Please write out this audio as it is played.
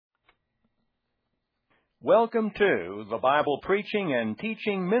Welcome to the Bible Preaching and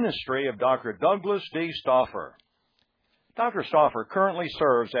Teaching Ministry of Dr. Douglas D. Stauffer. Dr. Stauffer currently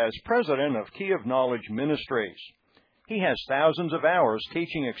serves as president of Key of Knowledge Ministries. He has thousands of hours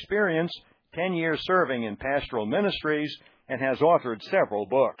teaching experience, 10 years serving in pastoral ministries, and has authored several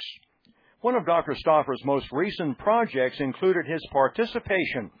books. One of Dr. Stauffer's most recent projects included his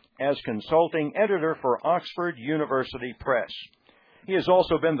participation as consulting editor for Oxford University Press. He has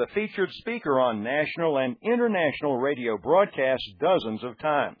also been the featured speaker on national and international radio broadcasts dozens of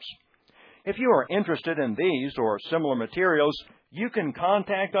times. If you are interested in these or similar materials, you can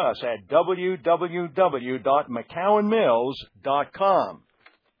contact us at www.mccowanmills.com.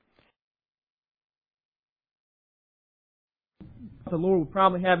 The Lord will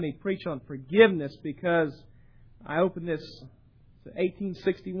probably have me preach on forgiveness because I opened this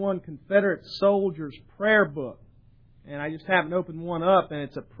 1861 Confederate Soldiers Prayer Book. And I just haven't opened one up, and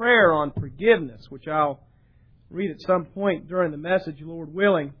it's a prayer on forgiveness, which I'll read at some point during the message, Lord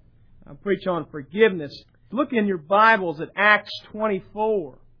willing. I'll preach on forgiveness. Look in your Bibles at Acts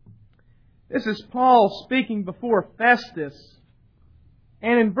 24. This is Paul speaking before Festus.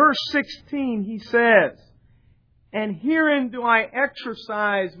 And in verse 16 he says, "And herein do I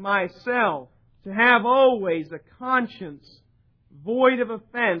exercise myself to have always a conscience void of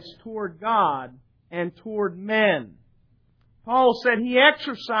offense toward God and toward men." Paul said he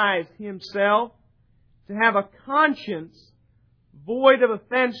exercised himself to have a conscience void of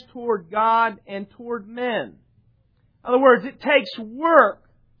offense toward God and toward men. In other words, it takes work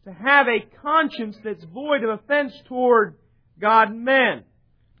to have a conscience that's void of offense toward God and men.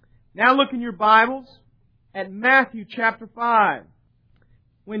 Now look in your Bibles at Matthew chapter 5.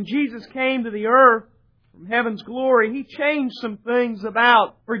 When Jesus came to the earth from heaven's glory, He changed some things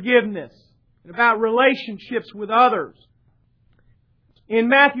about forgiveness and about relationships with others. In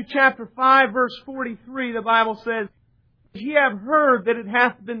Matthew chapter 5, verse 43, the Bible says, "Ye have heard that it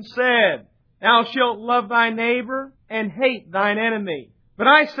hath been said, Thou shalt love thy neighbor and hate thine enemy. But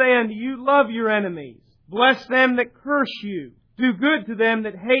I say unto you, love your enemies. Bless them that curse you. Do good to them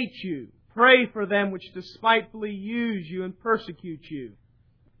that hate you. Pray for them which despitefully use you and persecute you,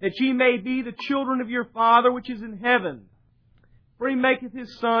 that ye may be the children of your Father which is in heaven. For He maketh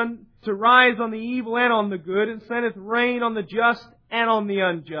His sun to rise on the evil and on the good, and sendeth rain on the just and on the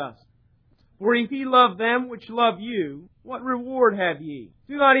unjust. For if ye love them which love you, what reward have ye?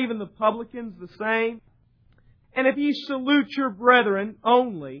 Do not even the publicans the same? And if ye salute your brethren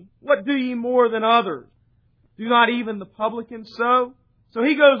only, what do ye more than others? Do not even the publicans so?" So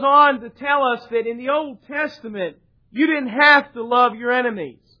he goes on to tell us that in the Old Testament, you didn't have to love your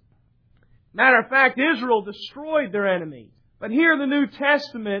enemies. Matter of fact, Israel destroyed their enemies. But here in the New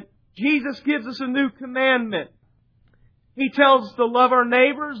Testament, Jesus gives us a new commandment. He tells us to love our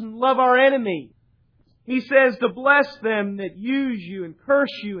neighbors and love our enemies. He says to bless them that use you and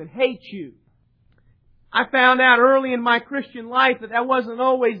curse you and hate you. I found out early in my Christian life that wasn't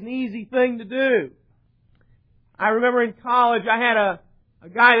always an easy thing to do. I remember in college I had a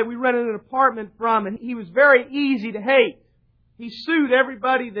guy that we rented an apartment from, and he was very easy to hate. He sued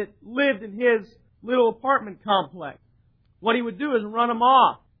everybody that lived in his little apartment complex. What he would do is run them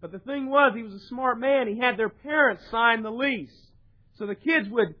off. But the thing was, he was a smart man. He had their parents sign the lease. So the kids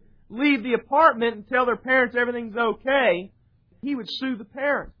would leave the apartment and tell their parents everything's okay. He would sue the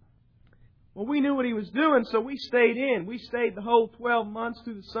parents. Well, we knew what he was doing, so we stayed in. We stayed the whole 12 months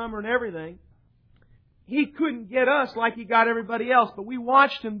through the summer and everything. He couldn't get us like he got everybody else, but we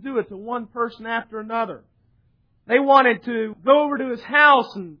watched him do it to one person after another. They wanted to go over to his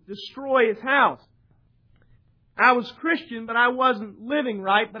house and destroy his house. I was Christian, but I wasn't living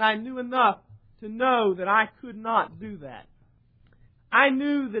right, but I knew enough to know that I could not do that. I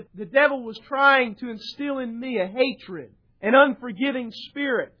knew that the devil was trying to instill in me a hatred, an unforgiving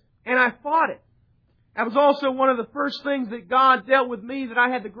spirit, and I fought it. That was also one of the first things that God dealt with me that I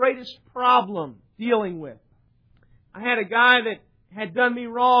had the greatest problem dealing with. I had a guy that had done me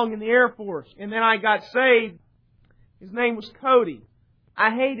wrong in the Air Force, and then I got saved. His name was Cody.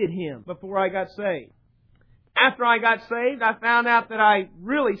 I hated him before I got saved. After I got saved, I found out that I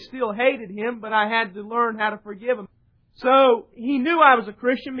really still hated him, but I had to learn how to forgive him. So he knew I was a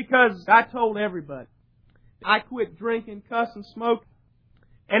Christian because I told everybody. I quit drinking, cussing, smoking.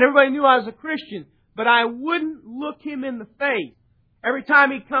 And everybody knew I was a Christian, but I wouldn't look him in the face. Every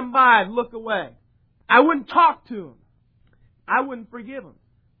time he'd come by, I'd look away. I wouldn't talk to him. I wouldn't forgive him.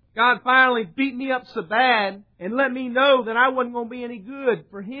 God finally beat me up so bad and let me know that I wasn't going to be any good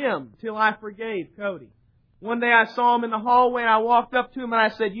for him till I forgave Cody. One day I saw him in the hallway and I walked up to him and I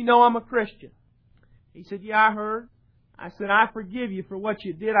said, "You know I'm a Christian." He said, "Yeah, I heard." I said, I forgive you for what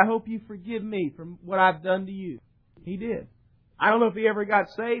you did. I hope you forgive me for what I've done to you. He did. I don't know if he ever got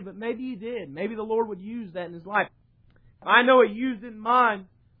saved, but maybe he did. Maybe the Lord would use that in his life. I know He used it in mine.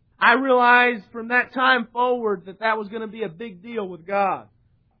 I realized from that time forward that was going to be a big deal with God.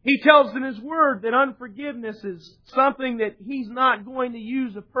 He tells in His Word that unforgiveness is something that He's not going to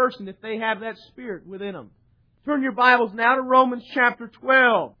use a person if they have that spirit within them. Turn your Bibles now to Romans chapter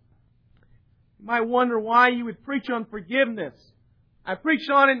 12. You might wonder why you would preach on forgiveness. I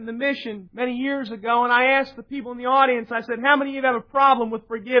preached on it in the mission many years ago, and I asked the people in the audience, I said, how many of you have a problem with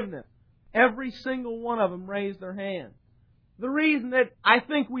forgiveness? Every single one of them raised their hand. The reason that I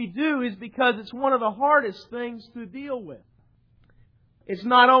think we do is because it's one of the hardest things to deal with. It's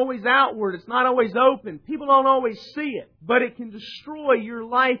not always outward. It's not always open. People don't always see it. But it can destroy your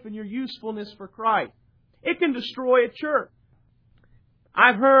life and your usefulness for Christ. It can destroy a church.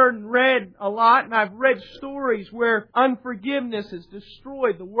 I've heard and read a lot, and I've read stories where unforgiveness has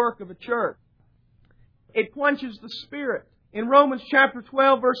destroyed the work of a church. It quenches the Spirit. In Romans chapter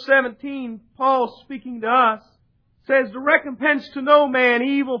 12, verse 17, Paul, speaking to us, says, "To recompense to no man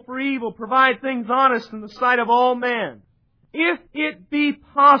evil for evil, provide things honest in the sight of all men. If it be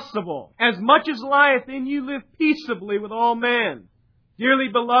possible, as much as lieth in you, live peaceably with all men. Dearly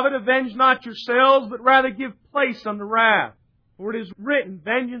beloved, avenge not yourselves, but rather give place unto wrath. For it is written,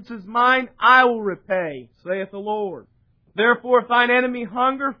 Vengeance is mine, I will repay, saith the Lord. Therefore, if thine enemy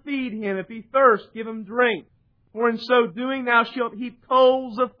hunger, feed him. If he thirst, give him drink. For in so doing thou shalt heap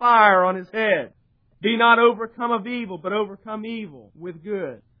coals of fire on his head. Be not overcome of evil, but overcome evil with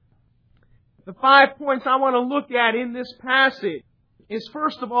good." The 5 points I want to look at in this passage is,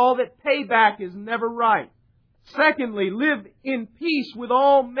 first of all, that payback is never right. Secondly, live in peace with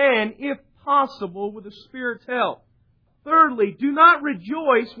all men, if possible, with the Spirit's help. Thirdly, do not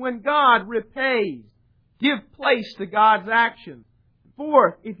rejoice when God repays. Give place to God's action.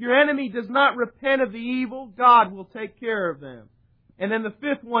 Fourth, if your enemy does not repent of the evil, God will take care of them. And then the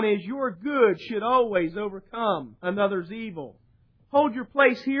fifth one is, your good should always overcome another's evil. Hold your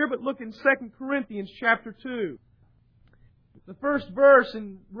place here, but look in 2 Corinthians chapter 2. The first verse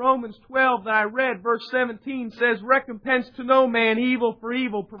in Romans 12 that I read, verse 17, says, "Recompense to no man evil for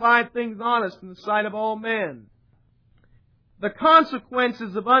evil, provide things honest in the sight of all men." The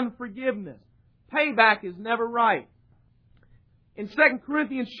consequences of unforgiveness. Payback is never right. In 2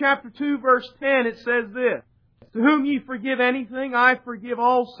 Corinthians chapter 2, verse 10, it says this, "To whom ye forgive anything, I forgive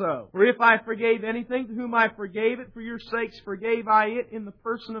also. For if I forgave anything, to whom I forgave it, for your sakes forgave I it in the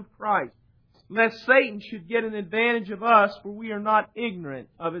person of Christ. Lest Satan should get an advantage of us, for we are not ignorant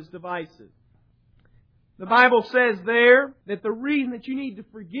of his devices." The Bible says there that the reason that you need to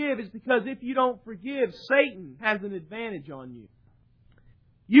forgive is because if you don't forgive, Satan has an advantage on you.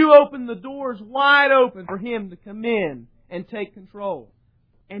 You open the doors wide open for him to come in and take control.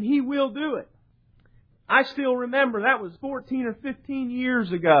 And he will do it. I still remember that was 14 or 15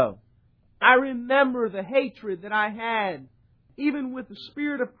 years ago. I remember the hatred that I had. Even with the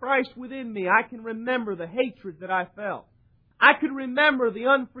Spirit of Christ within me, I can remember the hatred that I felt. I could remember the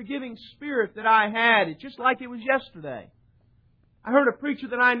unforgiving spirit that I had. It's just like it was yesterday. I heard a preacher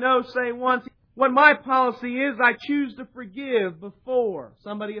that I know say once, "What my policy is, I choose to forgive before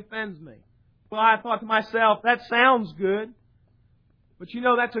somebody offends me." Well, I thought to myself, that sounds good. But you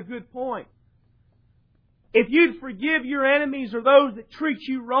know, that's a good point. If you'd forgive your enemies or those that treat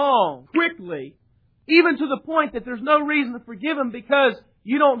you wrong quickly, even to the point that there's no reason to forgive them because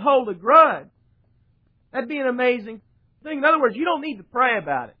you don't hold a grudge, that'd be an amazing thing. In other words, you don't need to pray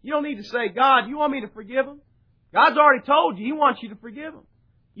about it. You don't need to say, "God, you want me to forgive them?" God's already told you He wants you to forgive them.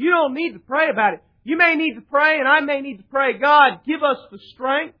 You don't need to pray about it. You may need to pray, and I may need to pray, "God, give us the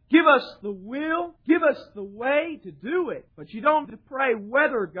strength, give us the will, give us the way to do it." But you don't need to pray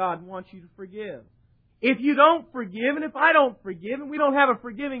whether God wants you to forgive. If you don't forgive, and if I don't forgive, and we don't have a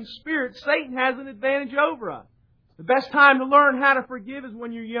forgiving spirit, Satan has an advantage over us. The best time to learn how to forgive is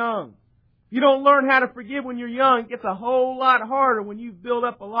when you're young. If you don't learn how to forgive when you're young, it gets a whole lot harder when you've built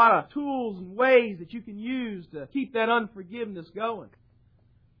up a lot of tools and ways that you can use to keep that unforgiveness going.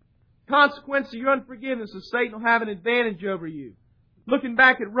 Consequence of your unforgiveness is Satan will have an advantage over you. Looking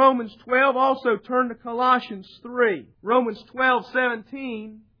back at Romans 12, also turn to Colossians 3. Romans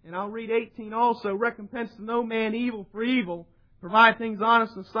 12:17, and I'll read 18 also. "Recompense to no man evil for evil, provide things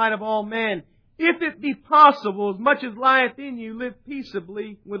honest in the sight of all men. If it be possible, as much as lieth in you, live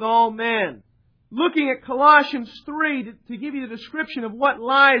peaceably with all men." Looking at Colossians 3, to give you the description of what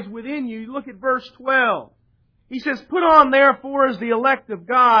lies within you, look at verse 12. He says, put on therefore as the elect of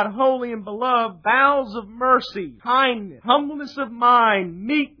God, holy and beloved, bowels of mercy, kindness, humbleness of mind,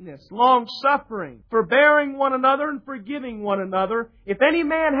 meekness, long-suffering, forbearing one another and forgiving one another. If any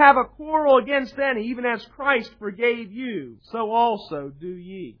man have a quarrel against any, even as Christ forgave you, so also do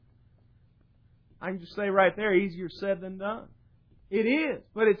ye. I can just say right there, easier said than done. It is,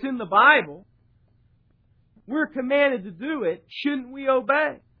 but it's in the Bible. We're commanded to do it. Shouldn't we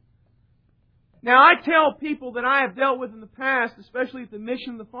obey? Now, I tell people that I have dealt with in the past, especially at the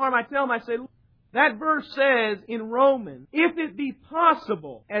Mission of the Farm, I tell them, I say, that verse says in Romans, if it be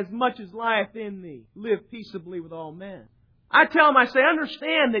possible, as much as lieth in thee, live peaceably with all men. I tell them, I say,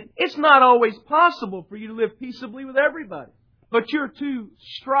 understand that it's not always possible for you to live peaceably with everybody, but you're to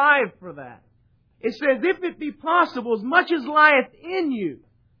strive for that. It says, if it be possible, as much as lieth in you,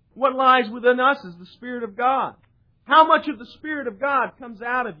 what lies within us is the Spirit of God. How much of the Spirit of God comes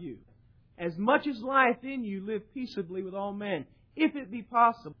out of you? As much as lieth in you, live peaceably with all men, if it be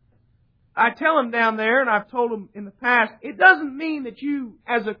possible. I tell them down there, and I've told them in the past, it doesn't mean that you,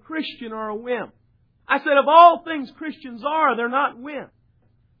 as a Christian, are a wimp. I said, of all things Christians are, they're not wimps.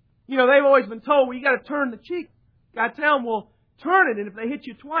 You know, they've always been told, well, you got to turn the cheek. I tell them, well, turn it, and if they hit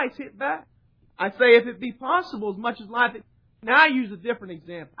you twice, hit back. I say, if it be possible, as much as lieth in. Now I use a different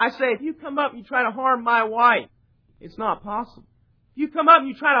example. I say, if you come up and you try to harm my wife, it's not possible. If you come up and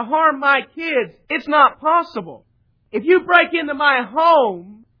you try to harm my kids, it's not possible. If you break into my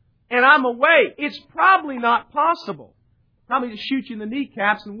home and I'm away, it's probably not possible. Probably just shoot you in the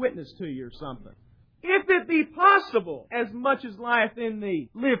kneecaps and witness to you or something. If it be possible, as much as lieth in thee,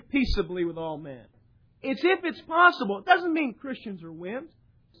 live peaceably with all men. It's if it's possible. It doesn't mean Christians are wimps.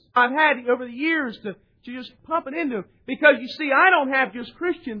 I've had over the years to just pump it into them. Because you see, I don't have just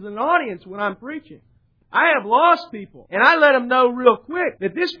Christians in an audience when I'm preaching. I have lost people. And I let them know real quick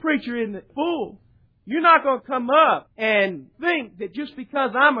that this preacher isn't a fool. You're not going to come up and think that just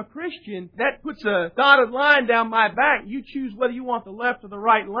because I'm a Christian, that puts a dotted line down my back. You choose whether you want the left or the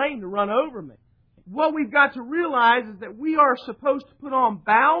right lane to run over me. What we've got to realize is that we are supposed to put on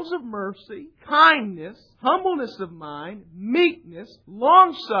bowels of mercy, kindness, humbleness of mind, meekness,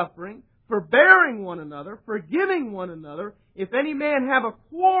 long-suffering, forbearing one another, forgiving one another, if any man have a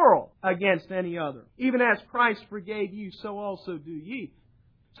quarrel against any other. Even as Christ forgave you, so also do ye.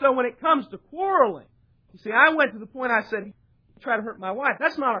 So when it comes to quarreling, you see, I went to the point I said, try to hurt my wife.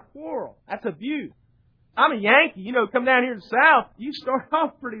 That's not a quarrel. That's abuse. I'm a Yankee. You know, come down here to the South, you start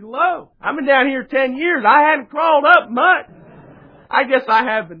off pretty low. I've been down here 10 years. I hadn't crawled up much. I guess I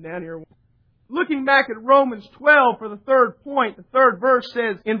have been down here. Looking back at Romans 12 for the third point, the third verse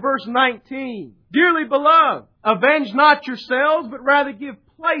says in verse 19, Dearly beloved, avenge not yourselves, but rather give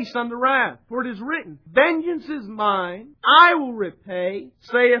place unto wrath. For it is written, Vengeance is mine, I will repay,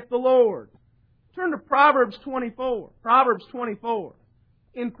 saith the Lord. Turn to Proverbs 24. Proverbs 24.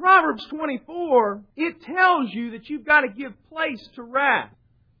 In Proverbs 24, it tells you that you've got to give place to wrath.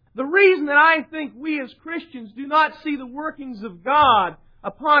 The reason that I think we as Christians do not see the workings of God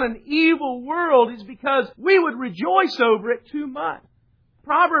upon an evil world is because we would rejoice over it too much.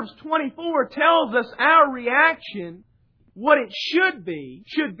 Proverbs 24 tells us our reaction, what it should be,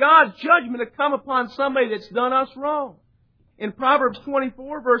 should God's judgment have come upon somebody that's done us wrong. In Proverbs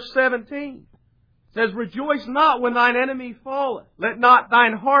 24, verse 17, it says, Rejoice not when thine enemy falleth. Let not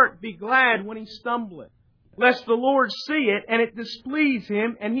thine heart be glad when he stumbleth. Lest the Lord see it, and it displease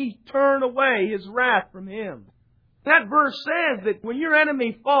him, and he turn away his wrath from him. That verse says that when your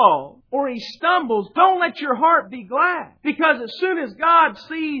enemy falls or he stumbles, don't let your heart be glad. Because as soon as God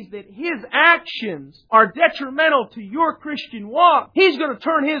sees that his actions are detrimental to your Christian walk, he's going to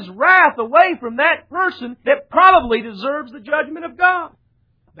turn his wrath away from that person that probably deserves the judgment of God.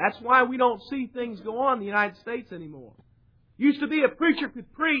 That's why we don't see things go on in the United States anymore. Used to be a preacher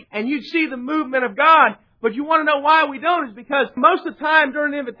could preach and you'd see the movement of God. But you want to know why we don't is because most of the time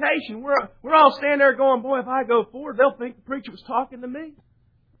during the invitation, we're all standing there going, boy, if I go forward, they'll think the preacher was talking to me.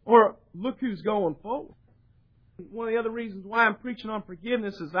 Or, look who's going forward. One of the other reasons why I'm preaching on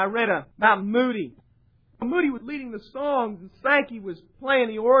forgiveness is I read about Moody. Moody was leading the songs and Sankey was playing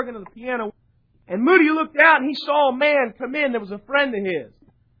the organ and the piano. And Moody looked out and he saw a man come in that was a friend of his.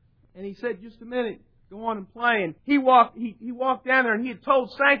 And he said, just a minute. Go on and play. And he walked down there and he had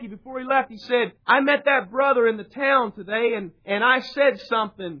told Sankey before he left, he said, I met that brother in the town today and I said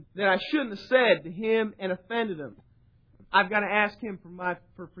something that I shouldn't have said to him and offended him. I've got to ask him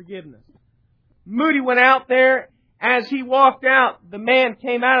for forgiveness. Moody went out there. As he walked out, the man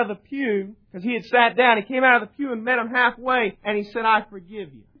came out of the pew because he had sat down. He came out of the pew and met him halfway and he said, I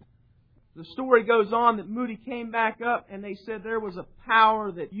forgive you. The story goes on that Moody came back up and they said there was a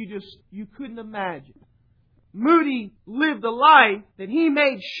power that you couldn't imagine. Moody lived a life that he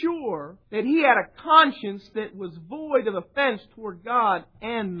made sure that he had a conscience that was void of offense toward God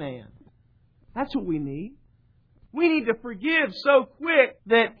and man. That's what we need. We need to forgive so quick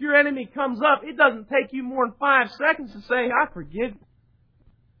that if your enemy comes up, it doesn't take you more than 5 seconds to say, I forgive you.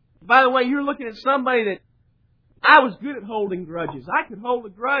 By the way, you're looking at somebody that I was good at holding grudges. I could hold a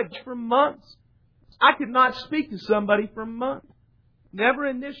grudge for months. I could not speak to somebody for months. Never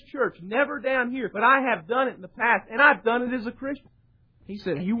in this church, never down here, but I have done it in the past, and I've done it as a Christian. He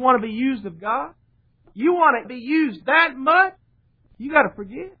said, you want to be used of God? You want to be used that much? You got to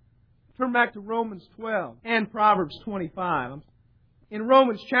forgive. Turn back to Romans 12 and Proverbs 25. In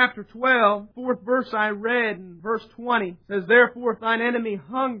Romans chapter 12, 4th verse I read in verse 20, says, Therefore if thine enemy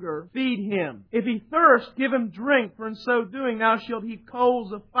hunger, feed him. If he thirst, give him drink, for in so doing thou shalt heap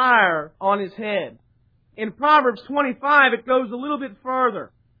coals of fire on his head. In Proverbs 25, it goes a little bit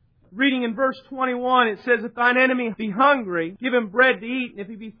further. Reading in verse 21, it says, If thine enemy be hungry, give him bread to eat, and if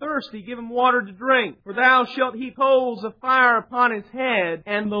he be thirsty, give him water to drink. For thou shalt heap coals of fire upon his head,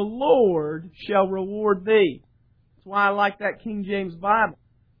 and the Lord shall reward thee. That's why I like that King James Bible.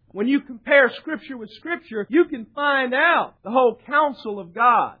 When you compare Scripture with Scripture, you can find out the whole counsel of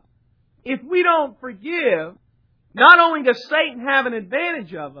God. If we don't forgive, not only does Satan have an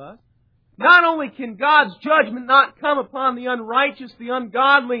advantage of us, not only can God's judgment not come upon the unrighteous, the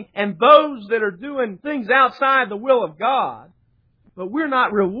ungodly, and those that are doing things outside the will of God, but we're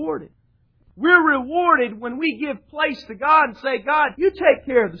not rewarded. We're rewarded when we give place to God and say, God, you take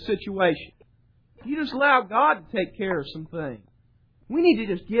care of the situation. You just allow God to take care of some things. We need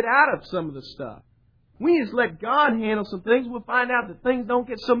to just get out of some of the stuff. We just let God handle some things. We'll find out that things don't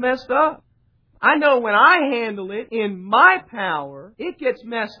get so messed up. I know when I handle it in my power, it gets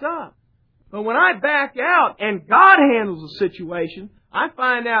messed up. But when I back out and God handles the situation, I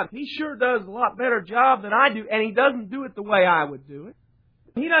find out He sure does a lot better job than I do, and He doesn't do it the way I would do it.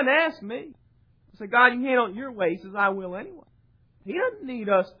 He doesn't ask me. I say, God, you handle it your way. He says, I will anyway. He doesn't need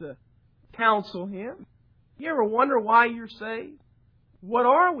us to counsel Him. You ever wonder why you're saved? What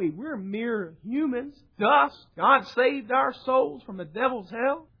are we? We're mere humans, dust. God saved our souls from the devil's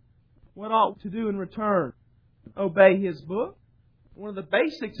hell. What ought we to do in return? Obey His book. One of the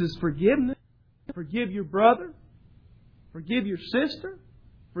basics is forgiveness. Forgive your brother. Forgive your sister.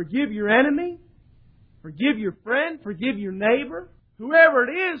 Forgive your enemy. Forgive your friend. Forgive your neighbor. Whoever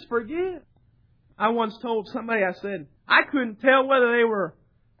it is, forgive. I once told somebody, I said, I couldn't tell whether they were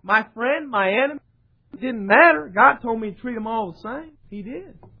my friend, my enemy. It didn't matter. God told me to treat them all the same. He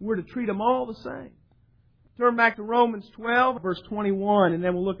did. We're to treat them all the same. Turn back to Romans 12, verse 21, and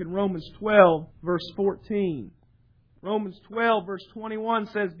then we'll look at Romans 12, verse 14. Romans 12, verse 21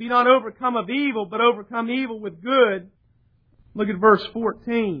 says, Be not overcome of evil, but overcome evil with good. Look at verse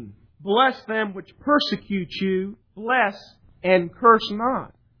 14. Bless them which persecute you. Bless and curse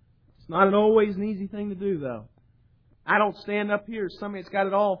not. It's not always an easy thing to do, though. I don't stand up here as somebody that's got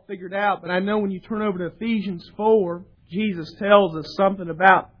it all figured out, but I know when you turn over to Ephesians 4, Jesus tells us something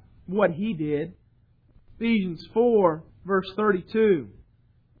about what He did. Ephesians 4, verse 32.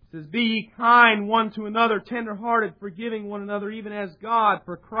 It says, Be ye kind one to another, tender-hearted, forgiving one another, even as God,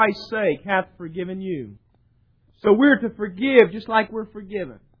 for Christ's sake, hath forgiven you. So we're to forgive just like we're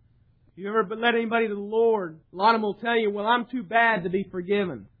forgiven. If you ever led anybody to the Lord, a lot of them will tell you, well, I'm too bad to be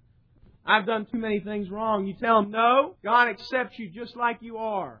forgiven. I've done too many things wrong. You tell them, no, God accepts you just like you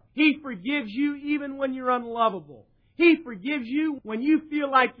are. He forgives you even when you're unlovable. He forgives you when you feel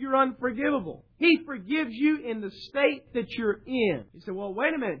like you're unforgivable. He forgives you in the state that you're in. You say, well,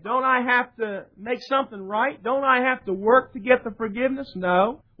 wait a minute. Don't I have to make something right? Don't I have to work to get the forgiveness?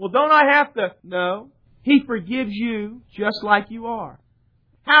 No. Well, don't I have to? No. He forgives you just like you are.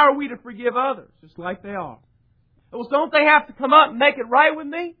 How are we to forgive others? Just like they are. Well, don't they have to come up and make it right with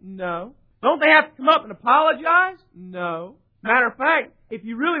me? No. Don't they have to come up and apologize? No. Matter of fact, if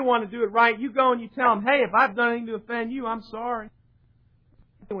you really want to do it right, you go and you tell them, hey, if I've done anything to offend you, I'm sorry.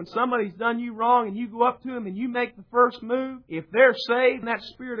 When somebody's done you wrong and you go up to them and you make the first move, if they're saved and that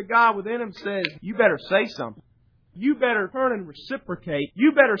Spirit of God within them says, you better say something. You better turn and reciprocate.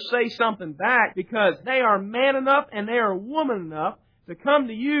 You better say something back, because they are man enough and they are woman enough to come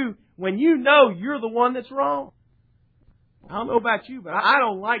to you when you know you're the one that's wrong. I don't know about you, but I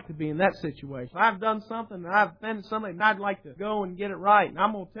don't like to be in that situation. I've done something and I've offended somebody and I'd like to go and get it right. And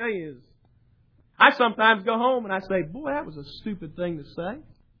I'm going to tell you is, I sometimes go home and I say, boy, that was a stupid thing to say.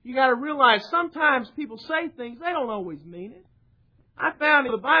 You got to realize sometimes people say things, they don't always mean it. I found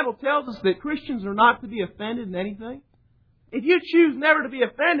the Bible tells us that Christians are not to be offended in anything. If you choose never to be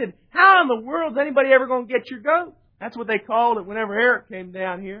offended, how in the world is anybody ever going to get your goat? That's what they called it whenever Eric came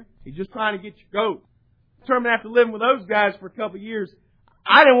down here. He's just trying to get your goat. Determined after living with those guys for a couple of years,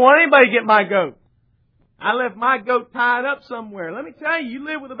 I didn't want anybody to get my goat. I left my goat tied up somewhere. Let me tell you, you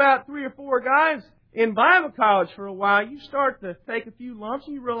live with about 3 or 4 guys in Bible college for a while, you start to take a few lumps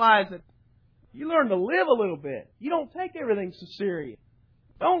and you realize that you learn to live a little bit. You don't take everything so serious.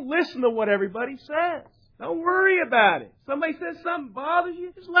 Don't listen to what everybody says. Don't worry about it. Somebody says something bothers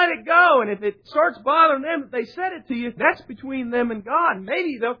you, just let it go. And if it starts bothering them, if they said it to you, that's between them and God.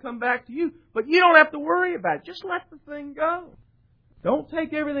 Maybe they'll come back to you, but you don't have to worry about it. Just let the thing go. Don't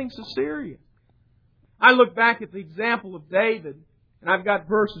take everything so serious. I look back at the example of David, and I've got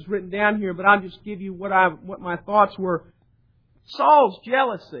verses written down here, but I'll just give you what my thoughts were. Saul's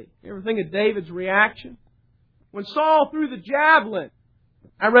jealousy. You ever think of David's reaction? When Saul threw the javelin,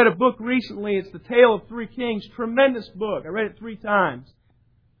 I read a book recently. It's The Tale of Three Kings. Tremendous book. I read it 3 times.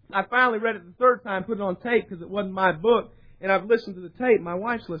 I finally read it the 3rd time, put it on tape because it wasn't my book, and I've listened to the tape. My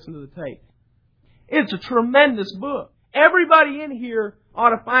wife's listened to the tape. It's a tremendous book. Everybody in here ought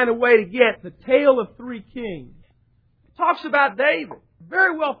to find a way to get The Tale of Three Kings. It talks about David.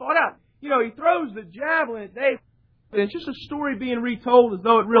 Very well thought out. You know, he throws the javelin at David. And it's just a story being retold as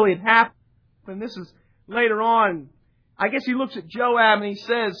though it really had happened. And this is later on. I guess he looks at Joab and he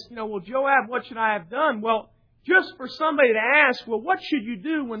says, well, Joab, what should I have done? Well, just for somebody to ask, well, what should you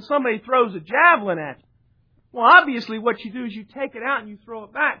do when somebody throws a javelin at you? Well, obviously what you do is you take it out and you throw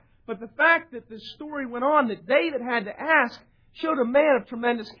it back. But the fact that this story went on that David had to ask showed a man of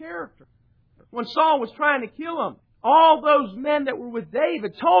tremendous character. When Saul was trying to kill him, all those men that were with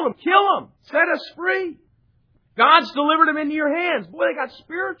David told him, kill him, set us free. God's delivered him into your hands. Boy, they got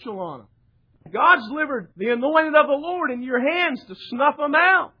spiritual on them. God's delivered the anointed of the Lord into your hands to snuff them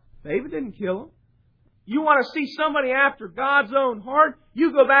out. David didn't kill him. You want to see somebody after God's own heart?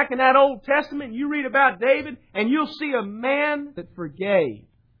 You go back in that Old Testament and you read about David and you'll see a man that forgave.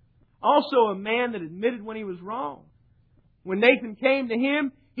 Also a man that admitted when he was wrong. When Nathan came to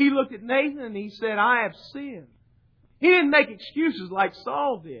him, he looked at Nathan and he said, I have sinned. He didn't make excuses like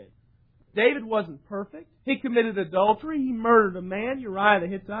Saul did. David wasn't perfect. He committed adultery. He murdered a man, Uriah the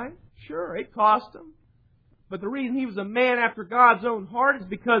Hittite. Sure, it cost him. But the reason he was a man after God's own heart is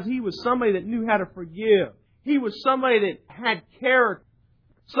because he was somebody that knew how to forgive. He was somebody that had character.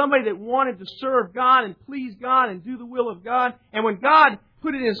 Somebody that wanted to serve God and please God and do the will of God. And when God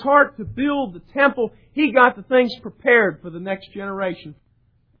put it in his heart to build the temple, he got the things prepared for the next generation.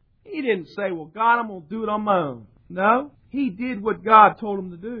 He didn't say, well, God, I'm going to do it on my own. No, he did what God told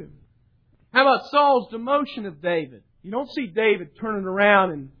him to do. How about Saul's demotion of David? You don't see David turning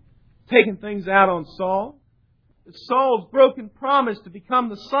around and taking things out on Saul. It's Saul's broken promise to become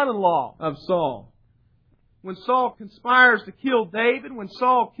the son-in-law of Saul. When Saul conspires to kill David, when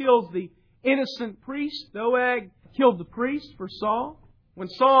Saul kills the innocent priest, Doeg killed the priest for Saul. When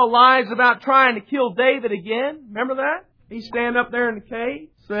Saul lies about trying to kill David again, remember that? He stands up there in the cave,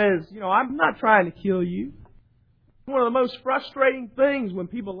 says, I'm not trying to kill you. It's one of the most frustrating things when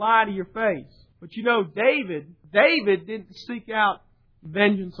people lie to your face. But David didn't seek out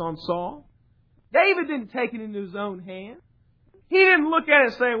vengeance on Saul. David didn't take it into his own hand. He didn't look at it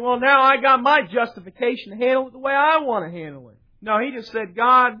and say, well, now I got my justification to handle it the way I want to handle it. No, he just said,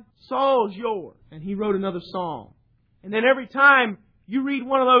 God, Saul's yours. And he wrote another psalm. And then every time you read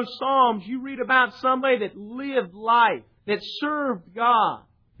one of those psalms, you read about somebody that lived life, that served God,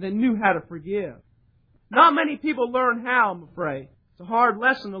 that knew how to forgive. Not many people learn how, I'm afraid. It's a hard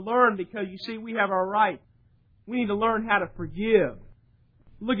lesson to learn because, you see, we have our rights. We need to learn how to forgive.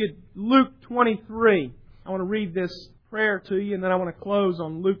 Look at Luke 23. I want to read this prayer to you, and then I want to close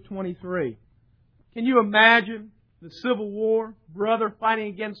on Luke 23. Can you imagine the Civil War? Brother fighting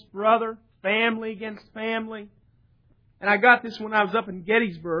against brother, family against family. And I got this when I was up in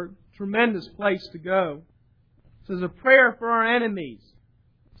Gettysburg. Tremendous place to go. It says, a prayer for our enemies.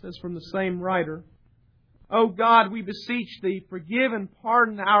 It says from the same writer. O God, we beseech Thee, forgive and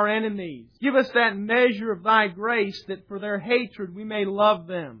pardon our enemies. Give us that measure of Thy grace, that for their hatred we may love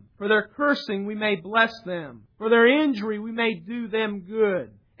them. For their cursing we may bless them. For their injury we may do them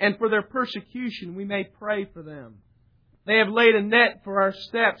good. And for their persecution we may pray for them. They have laid a net for our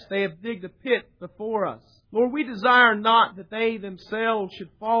steps. They have digged a pit before us. Lord, we desire not that they themselves should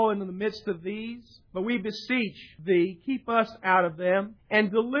fall into the midst of these, but we beseech Thee, keep us out of them,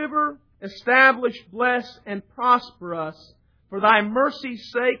 and deliver, establish, bless, and prosper us for Thy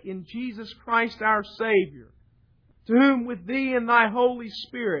mercy's sake in Jesus Christ our Savior, to whom with Thee and Thy Holy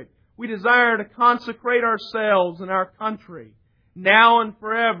Spirit we desire to consecrate ourselves and our country, now and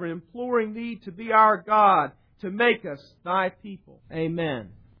forever, imploring Thee to be our God, to make us Thy people. Amen.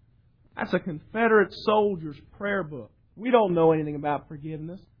 That's a Confederate soldier's prayer book. We don't know anything about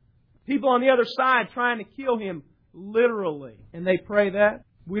forgiveness. People on the other side trying to kill him, literally. And they pray that.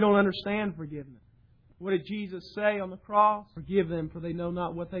 We don't understand forgiveness. What did Jesus say on the cross? Forgive them, for they know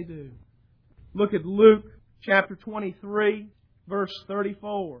not what they do. Look at Luke chapter 23, verse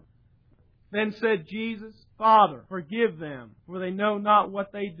 34. Then said Jesus, Father, forgive them, for they know not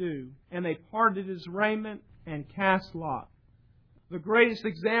what they do. And they parted his raiment and cast lots. The greatest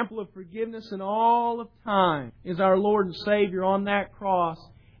example of forgiveness in all of time is our Lord and Savior on that cross.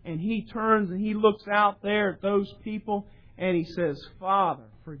 And He turns and He looks out there at those people and He says, Father,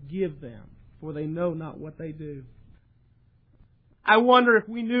 forgive them, for they know not what they do. I wonder if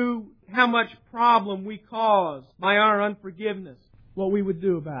we knew how much problem we cause by our unforgiveness, what we would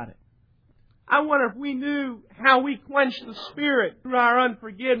do about it. I wonder if we knew how we quench the Spirit through our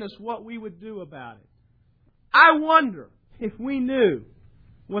unforgiveness, what we would do about it. I wonder if we knew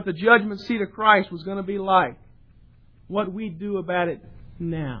what the judgment seat of Christ was going to be like, what we'd do about it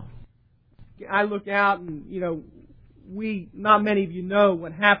now. I look out and, not many of you know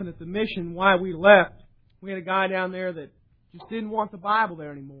what happened at the mission, why we left. We had a guy down there that just didn't want the Bible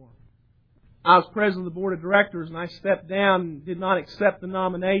there anymore. I was president of the board of directors and I stepped down and did not accept the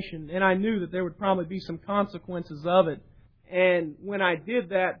nomination. And I knew that there would probably be some consequences of it. And when I did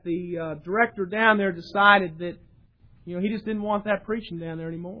that, the director down there decided that, he just didn't want that preaching down there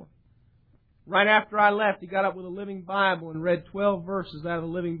anymore. Right after I left, he got up with a Living Bible and read 12 verses out of the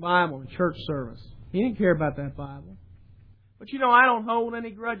Living Bible in church service. He didn't care about that Bible. But I don't hold any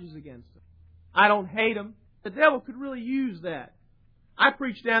grudges against him. I don't hate him. The devil could really use that. I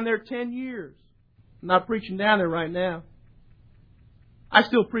preached down there 10 years. I'm not preaching down there right now. I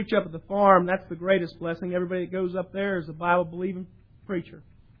still preach up at the farm. That's the greatest blessing. Everybody that goes up there is a Bible-believing preacher.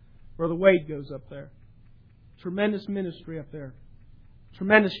 Brother Wade goes up there. Tremendous ministry up there.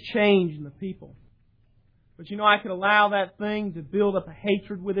 Tremendous change in the people. But I could allow that thing to build up a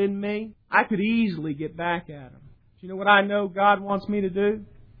hatred within me. I could easily get back at him. Do you know what I know God wants me to do?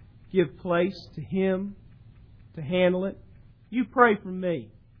 Give place to Him to handle it. You pray for me.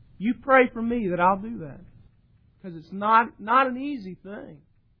 You pray for me that I'll do that. Because it's not an easy thing.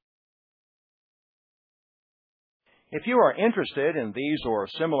 If you are interested in these or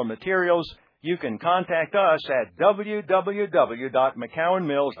similar materials, you can contact us at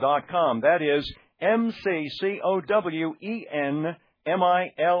www.mccowenmills.com. That is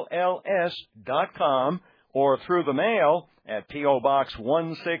McCowenmills.com, or through the mail at P.O. Box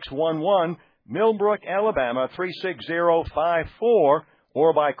 1611, Millbrook, Alabama 36054,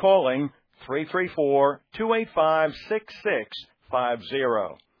 or by calling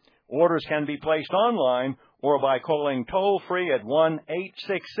 334-285-6650. Orders can be placed online or by calling toll-free at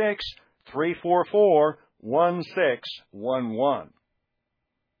 1-866-344-1611.